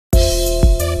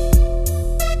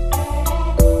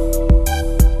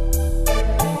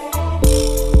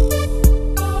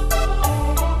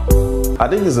I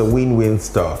think it's a win-win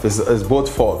stuff. It's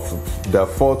both fault.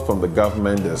 There's fault from the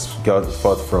government, there's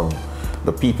fault from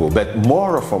the people, but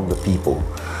more from the people.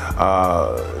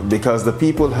 Because the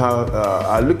people have,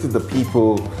 I looked at the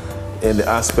people in the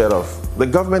aspect of, the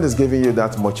government is giving you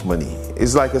that much money.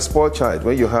 It's like a spoiled child,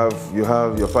 where your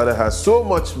father has so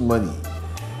much money,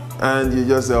 and you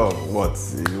just say, oh, what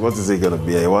is it gonna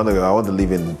be? I want to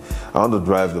live in, I want to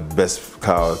drive the best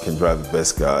car. I can drive the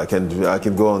best car. I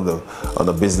can go on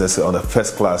the business, on a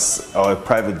first class or a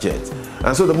private jet.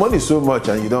 And so the money is so much,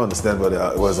 and you don't understand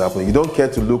what's happening. You don't care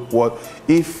to look what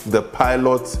if the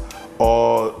pilot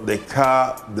or the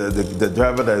car, the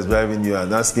driver that is driving you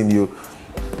and asking you,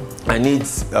 I need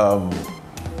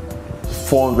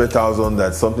 400,000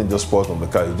 that something just spoiled from the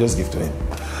car, you just give to him.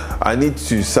 I need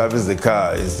to service the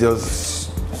car, it's just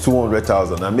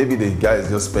 200,000, and maybe the guy is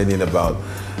just spending about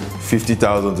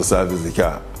 50,000 to service the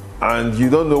car. And you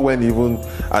don't know when, even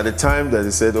at the time that they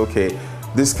said, okay,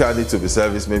 this car needs to be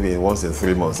serviced maybe once in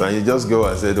 3 months, and you just go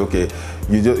and said, okay,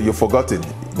 you've forgotten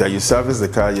that you serviced the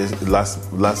car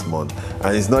last month,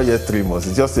 and it's not yet 3 months,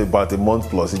 it's just about a month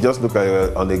plus. You just look at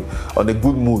it on a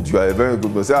good mood, you are a very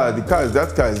good mood. Say,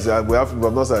 that car is, we have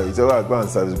not service. You say, oh, go and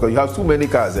service, because you have too many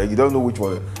cars and you don't know which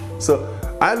one. So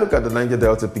I look at the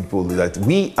Niger-Delta people that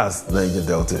we as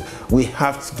Niger-Delta, we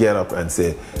have to get up and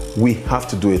say, we have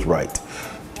to do it right.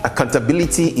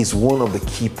 Accountability is one of the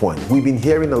key points. We've been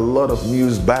hearing a lot of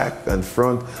news back and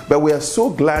front, but we are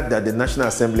so glad that the National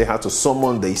Assembly had to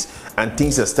summon this and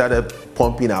things have started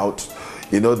pumping out.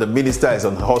 You know, the minister is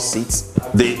on hot seats.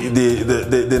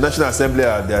 The National Assembly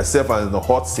are themselves on the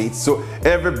hot seats. So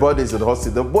everybody is on the hot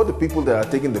seat. Both the people that are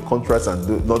taking the contracts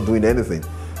and not doing anything.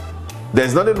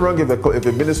 There's nothing wrong if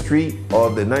a ministry or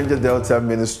the Niger-Delta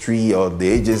ministry or the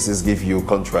agencies give you a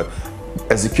contract,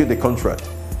 execute the contract.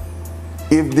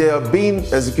 If there have been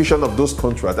execution of those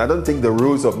contracts, I don't think the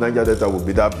rules of Niger-Delta will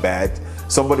be that bad.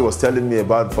 Somebody was telling me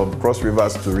about from Cross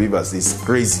Rivers to Rivers, it's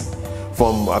crazy.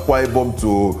 From Akwa Ibom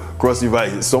to Cross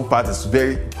River, some part is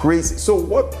very crazy. So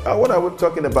what are we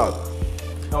talking about?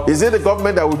 Is it the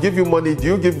government that will give you money?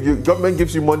 Government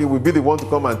gives you money, will be the one to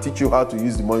come and teach you how to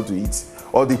use the money to eat?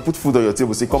 Or they put food on your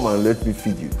table, say, come and let me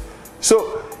feed you.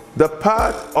 So the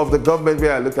part of the government,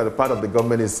 where I look at the part of the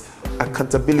government, is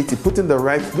accountability,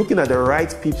 looking at the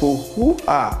right people who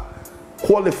are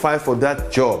qualified for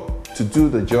that job, to do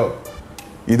the job.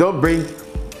 You don't bring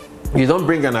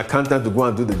an accountant to go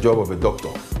and do the job of a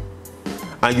doctor,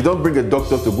 and you don't bring a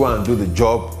doctor to go and do the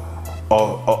job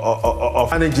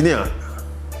of an engineer.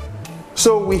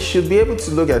 So we should be able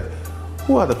to look at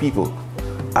who are the people.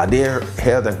 Are they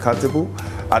held accountable?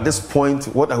 At this point,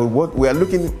 what we are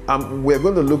looking, we're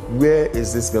going to look, where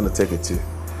is this going to take it to?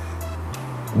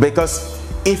 Because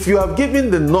if you have given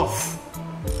the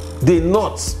northern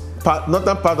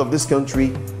part of this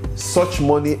country such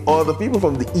money, or the people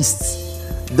from the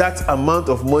east, that amount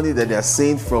of money that they are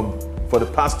saying for the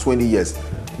past 20 years,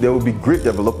 there will be great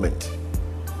development.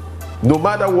 No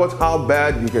matter how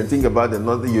bad you can think about the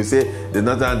northern, you say the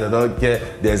northern, they don't care,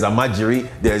 there's a Majiri,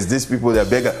 there's these people, they're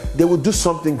beggar. They will do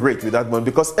something great with that money,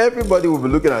 because everybody will be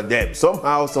looking at them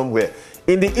somehow, somewhere.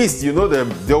 In the east, you know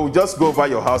them, they will just go by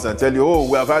your house and tell you, oh,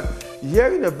 we have had,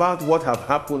 hearing about what have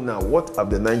happened now, what have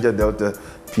the Niger-Delta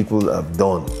people have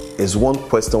done, is one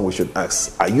question we should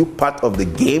ask. Are you part of the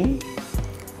game?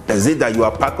 Is it that you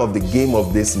are part of the game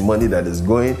of this money that is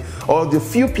going? Or the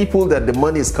few people that the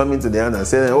money is coming to the hand and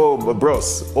saying, oh,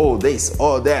 bros, oh, this,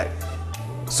 oh, that.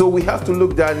 So we have to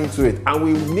look down into it. And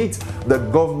we need the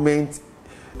government,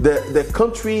 the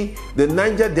country, the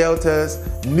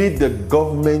Niger-Deltas need the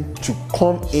government to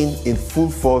come in full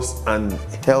force and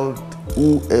help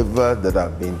whoever that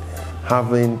have been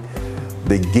having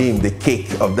the game, the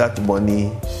cake of that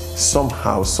money,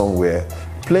 somehow, somewhere,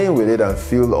 playing with it and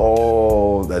feel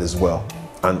all that is well,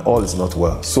 and all is not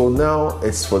well. So now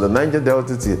it's for the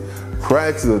Niger-Delta to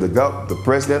cry to the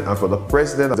president, and for the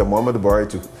president, Muhammadu Buhari,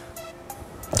 to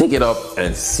take it up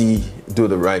and do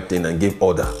the right thing and give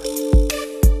order.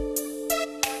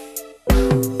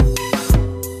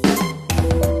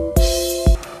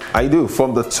 I do.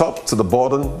 From the top to the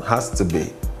bottom has to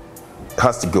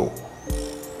go.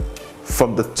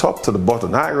 From the top to the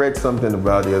bottom. I read something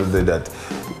about the other day that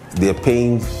they're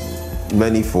paying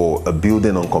money for a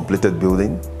building, uncompleted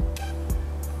building.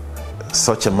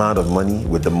 Such amount of money,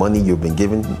 with the money you've been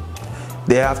given,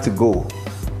 they have to go.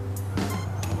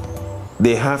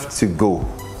 They have to go.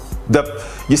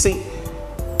 You see,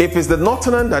 if it's the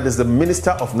Northern that is the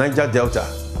minister of Niger-Delta,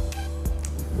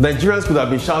 Nigerians could have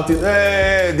been shouting,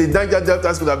 hey, the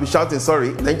Niger-Deltas could have been shouting,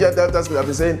 sorry, Niger-Deltas could have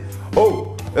been saying,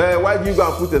 oh, Why do you go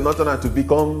and put a northerner to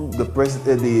become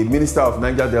the minister of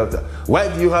Niger-Delta?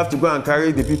 Why do you have to go and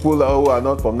carry the people who are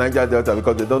not from Niger-Delta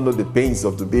because they don't know the pains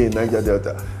of to be in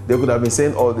Niger-Delta? They could have been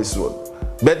saying all this one.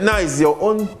 But now it's your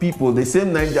own people, the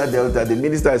same Niger-Delta, the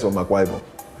minister is from Akwa Ibom.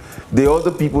 The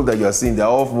other people that you are seeing,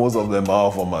 most of them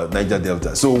are from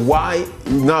Niger-Delta. So why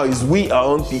now is we our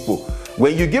own people?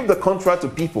 When you give the contract to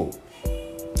people,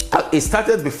 it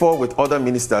started before with other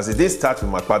ministers. It didn't start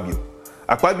with Akpabio.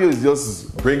 Akpabio is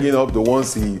just bringing up the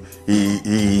ones he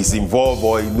is involved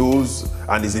or he knows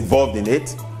and is involved in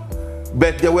it.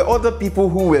 But there were other people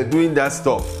who were doing that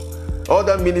stuff.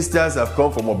 Other ministers have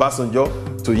come from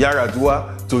Obasanjo to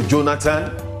Yaradua to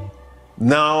Jonathan,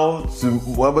 now to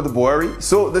Muhammadu Buhari.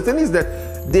 So the thing is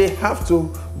that they have to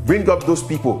bring up those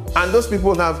people, and those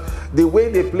people have the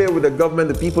way they play with the government,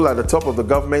 the people at the top of the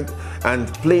government and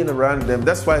playing around them.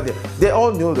 That's why they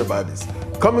all know about this.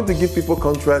 Coming to give people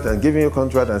contract and giving you a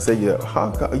contract and say, yeah,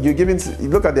 you're giving,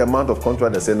 look at the amount of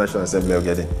contract that say National Assembly are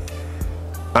getting.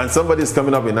 And somebody is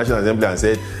coming up in National Assembly and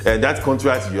said, that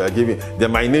contract you are giving,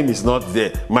 then my name is not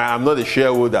there. I'm not a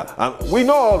shareholder. We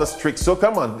know all the tricks. So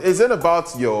come on, it's not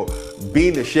about your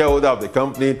being a shareholder of the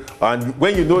company. And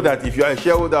when you know that if you are a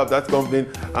shareholder of that company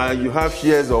and you have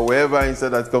shares or wherever inside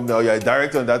that company, or you're a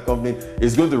director in that company,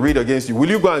 it's going to read against you.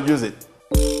 Will you go and use it?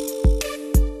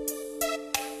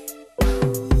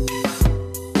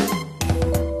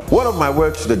 One of my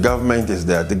words to the government is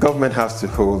that the government has to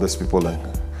hold these people in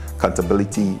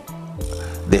accountability.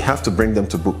 They have to bring them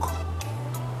to book.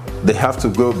 They have to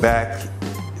go back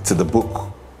to the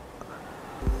book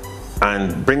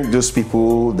and bring those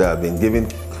people that have been given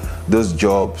those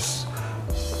jobs,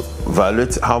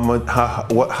 evaluate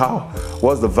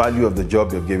what's the value of the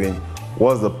job you're giving,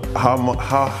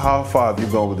 how far have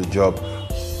you gone with the job,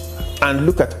 and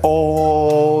look at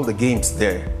all the games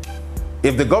there.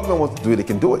 If the government wants to do it, they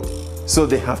can do it. So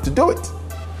they have to do it,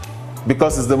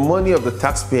 because it's the money of the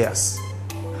taxpayers.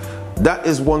 That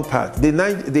is one part. The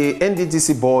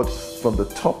NDC board, from the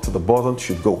top to the bottom,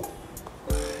 should go.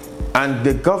 And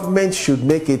the government should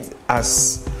make it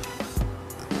as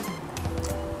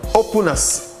open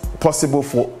as possible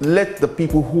for let the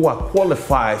people who are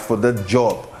qualified for that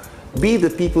job be the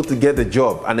people to get the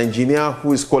job. An engineer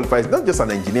who is qualified, not just an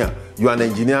engineer. You are an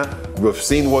engineer, we've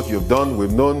seen what you've done,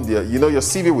 we've known, your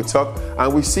CV we talk,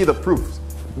 and we see the proof.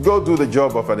 Go do the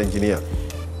job of an engineer.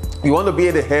 You want to be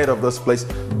at the head of this place,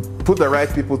 put the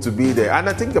right people to be there. And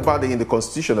I think about it in the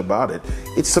constitution about it.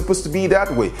 It's supposed to be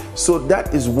that way. So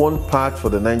that is one part for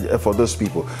those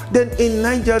people. Then in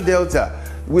Niger-Delta,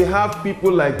 we have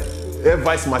people like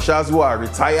vice marshals who are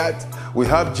retired. We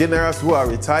have generals who are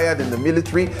retired in the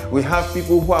military. We have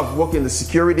people who have worked in the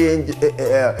security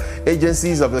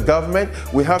agencies of the government.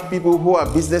 We have people who are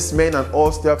businessmen and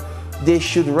all stuff. They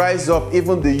should rise up.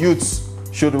 Even the youths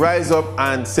should rise up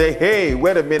and say, hey,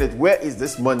 wait a minute, where is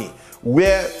this money? We've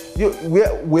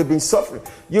been suffering.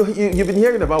 You've been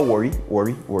hearing about worry.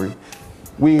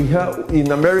 We have,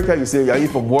 in America, you say, are you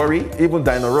from worry? Even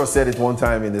Dino Ross said it one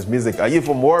time in his music, are you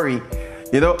from worry?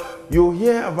 You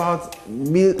hear about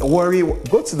worry,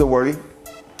 go to the worry.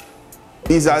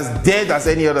 It's as dead as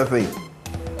any other thing.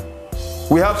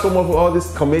 We have some of all these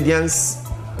comedians,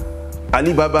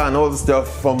 Alibaba and all the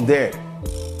stuff from there.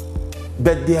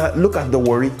 But look at the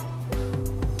worry.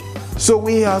 So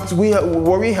we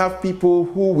have people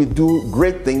who will do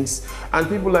great things, and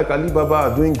people like Alibaba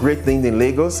are doing great things in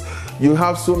Lagos. You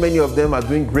have so many of them are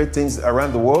doing great things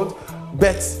around the world.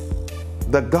 But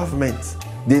the government,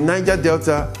 the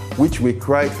Niger-Delta, which we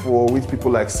cried for, which people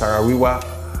like Sarawiwa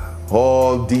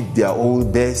all did their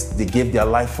own best. They gave their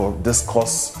life for this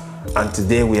cause, and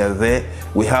today we are there.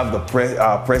 We have the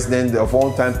president, the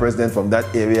all-time president from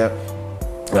that area,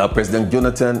 President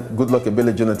Jonathan, Goodluck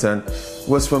Ebele Jonathan,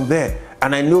 was from there.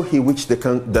 And I know he wished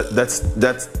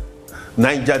that's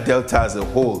Niger-Delta as a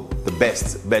whole the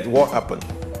best. But what happened?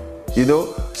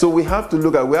 So we have to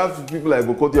look at, we have people like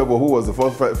Bokoti Obo, who was the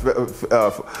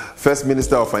first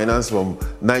minister of finance from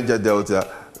Niger-Delta.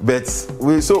 But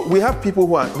we have people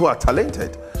who are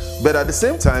talented. But at the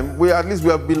same time, we have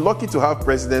been lucky to have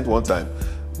president one time.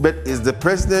 But is the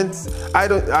president,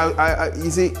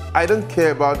 you see, I don't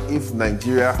care about if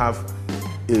Nigeria have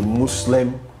a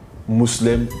Muslim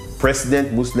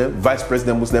president, Muslim, vice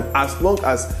president, Muslim, as long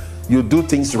as you do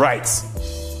things right.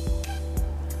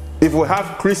 If we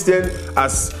have Christian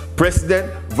as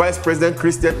president, vice president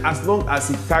Christian, as long as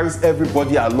he carries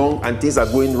everybody along and things are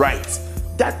going right.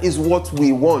 That is what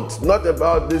we want. Not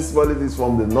about this politics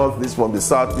from the north, this from the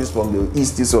south, this from the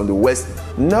east, this from the west.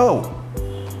 No.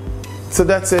 So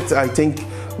that's it. I think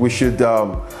we should,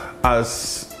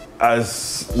 as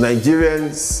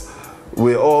Nigerians,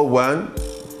 we're all one.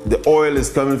 the oil is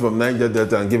coming from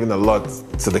Niger-Delta and giving a lot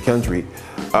to the country.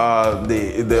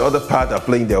 The other part are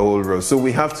playing their whole role. So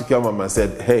we have to come up and say,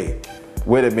 hey,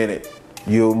 wait a minute,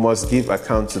 you must give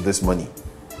account to this money.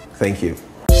 Thank you.